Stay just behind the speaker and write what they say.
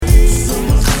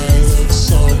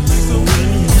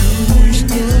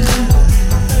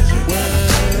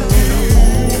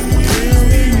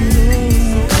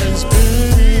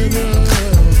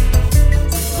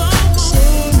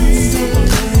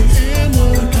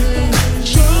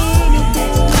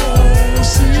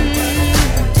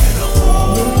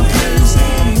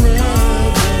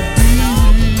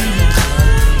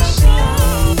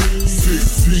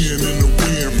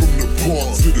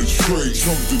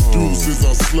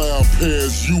slide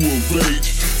past you of age.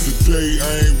 Today I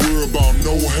ain't worried about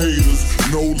no haters,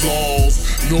 no laws,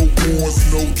 no wars,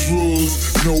 no drugs,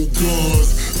 no guns.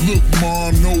 Look,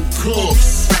 mom, no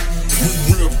cuffs. We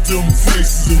rip them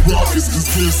faces and rockets, cause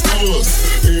this us.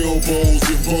 Elbows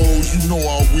and bows, you know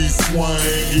how we swing.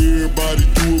 Everybody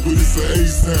do it, but it's an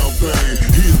A-sound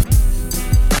thing.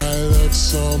 I love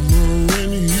summer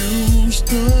in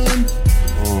Houston.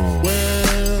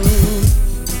 Well,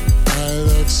 I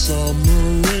love summer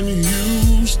in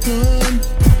Houston.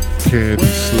 Candy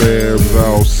slabs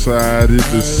outside in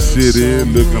the city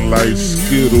looking like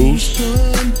Skittles.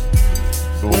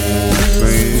 Know what I'm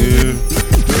saying?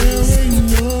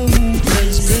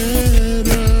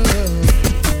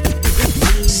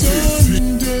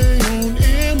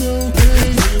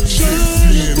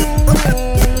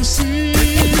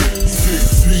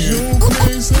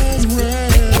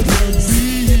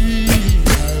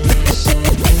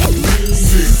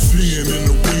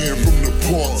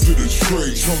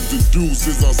 Jump the deuce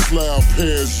as I slide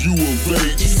past you of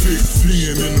age.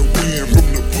 610 in the wind from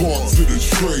the park to the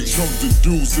tray. Jump the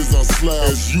deuce as I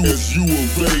slide as you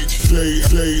of age. Day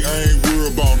I ain't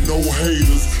worried about no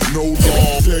haters, no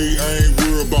law. Day I ain't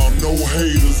worried about no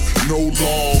haters, no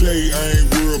law. Day I ain't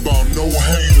worried about no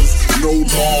haters, no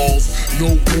laws,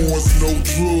 no wars, no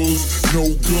drugs,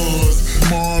 no guns.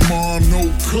 Mom, no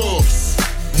cuffs.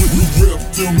 We rip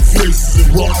them faces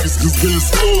and rockets, cause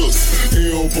that's us.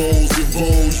 Elbows and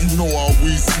bows, you know how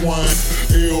we swing.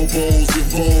 Elbows and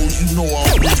bows, you know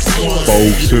how we swing.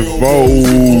 Folks and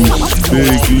bows,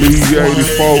 Big Lee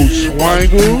 84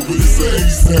 Swangle.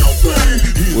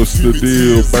 What's the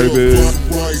deal, baby?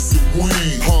 Rice and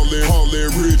wing, holler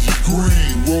Reggie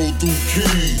Green, roll through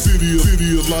King. City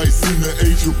of lights in the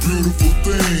H, a beautiful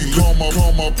thing. Call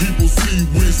my people, see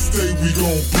which state we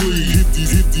gon' bleed.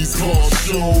 Hit these car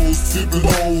shows, sippin'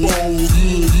 old,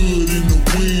 good in the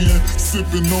wind.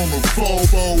 Sippin' on the fall.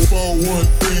 One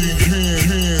thing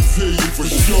can tell you for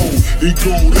sure, it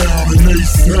go down in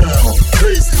A-Sound,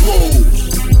 case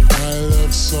closed. I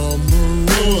love summer,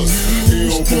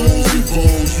 elbows and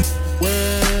bows.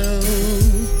 Well,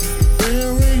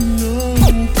 there ain't no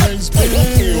place better.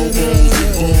 Elbows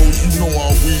and bows, you know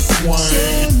how we swing.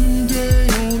 Someday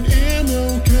on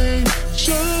MLK,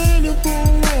 shining for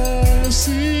all to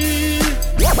see.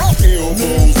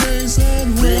 Elbows and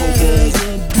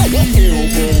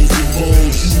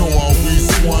bows, you know how we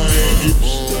swing.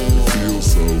 Feel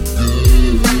so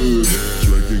good,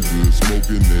 drinking good,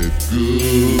 smoking that good.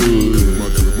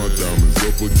 My diamonds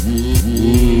up a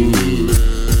wood.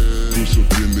 Push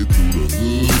up in it through the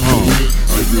hood.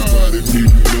 Everybody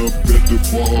meeting up at the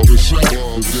barbershop,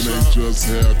 cause it ain't just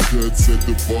haircuts at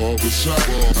the barbershop.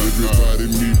 Everybody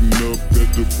meeting up at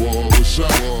the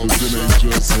barbershop, cause it ain't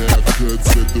just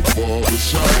haircuts at the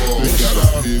barbershop. They got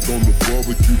a pig on the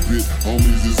barbecue pit,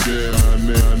 homies is down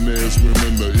ass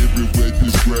women are everywhere,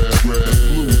 just grab.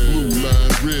 Blue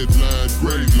line, red line,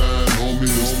 gray line,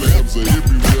 homies, the slabs are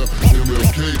everywhere.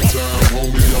 MLK time,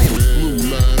 homie, on the blue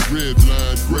line, red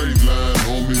line, gray line,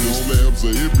 homies, the slabs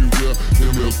are everywhere.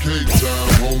 MLK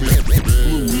time, homie.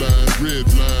 Blue line, red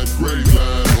line, gray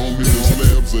line, homie. The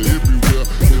slabs are everywhere.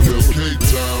 MLK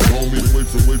time, homie.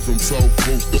 Away from South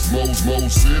Coast, that's Mo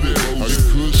City. I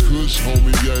kush,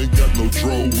 homie. I ain't got no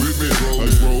dro with me. I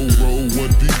roll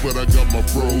one deep, but I got my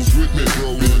bros with me.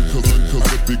 Cause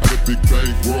the big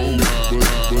bank roll.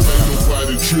 But ain't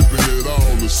nobody tripping at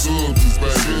all. The subs is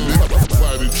banging.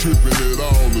 Nobody tripping at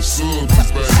all. The subs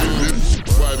is banging.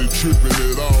 Nobody tripping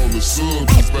at all. The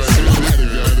subs is banging.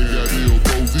 They got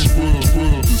elbows, these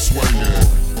rubs is swinging.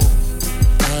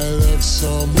 I love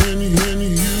summer in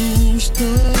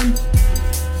Houston.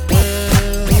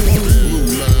 Well, blue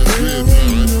line, red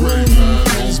line, gray line,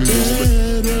 homie.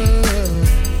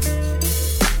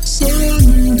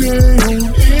 Sunday on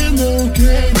MLK,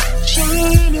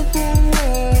 shining for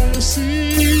all to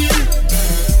see.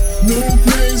 No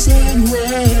place I'd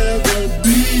rather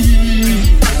be.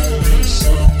 I love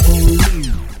summer.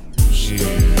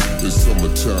 It's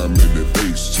summertime in the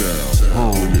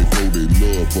H-Town. When they throw their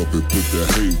love up and put their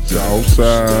hate down.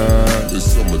 Outside. It's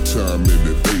summertime in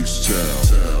the H-Town.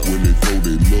 When they throw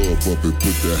their love up and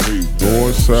put their hate down.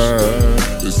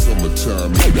 Northside. It's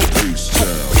summertime in the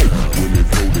H-Town. When they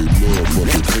throw their love up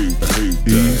and hate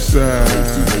down.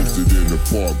 Eastside. Hosted in the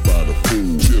park by the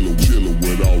pool. Chillin'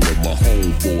 with all of my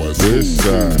homeboys.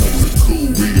 Westside. Cool.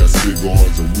 We got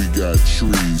cigars and we got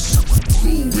trees.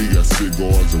 Cool. We got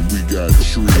cigars and we got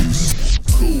trees.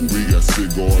 Cool. We got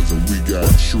cigars and we got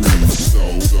trees.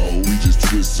 So we just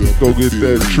twist up. Go get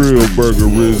that Trill Burger,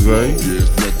 Rizzy.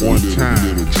 One time.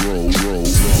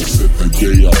 Set the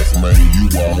day off, man. You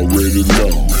already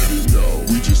know.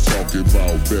 We just talking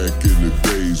about back in the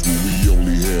days when we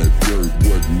only had dirt,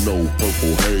 wasn't no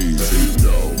purple haze.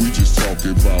 We just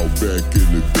talking about back in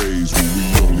the days when we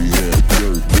only had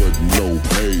dirt, wasn't no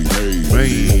haze.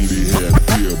 Only had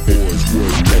beer boys,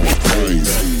 wasn't no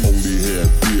haze. Only had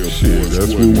beer boys.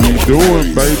 That's what we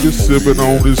doing, baby. Sipping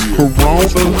on this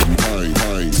Corona.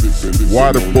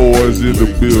 Water boys in the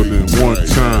building one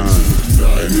time.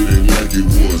 And it ain't like it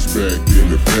was back in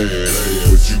the past,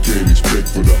 but you can't expect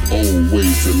for the old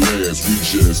ways to last. We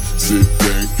just sit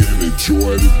back and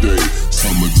enjoy the day.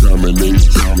 Summertime in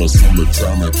H-Town or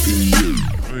summertime at PU.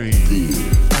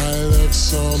 I love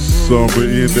Summer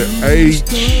in the H.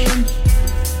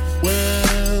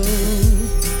 Well,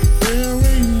 there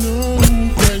ain't no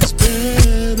place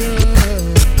better.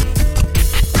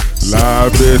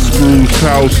 Live at Screw's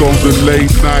house on the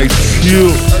late night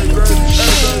tip.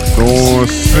 Know what I'm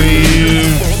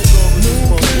saying?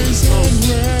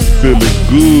 Feeling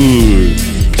good.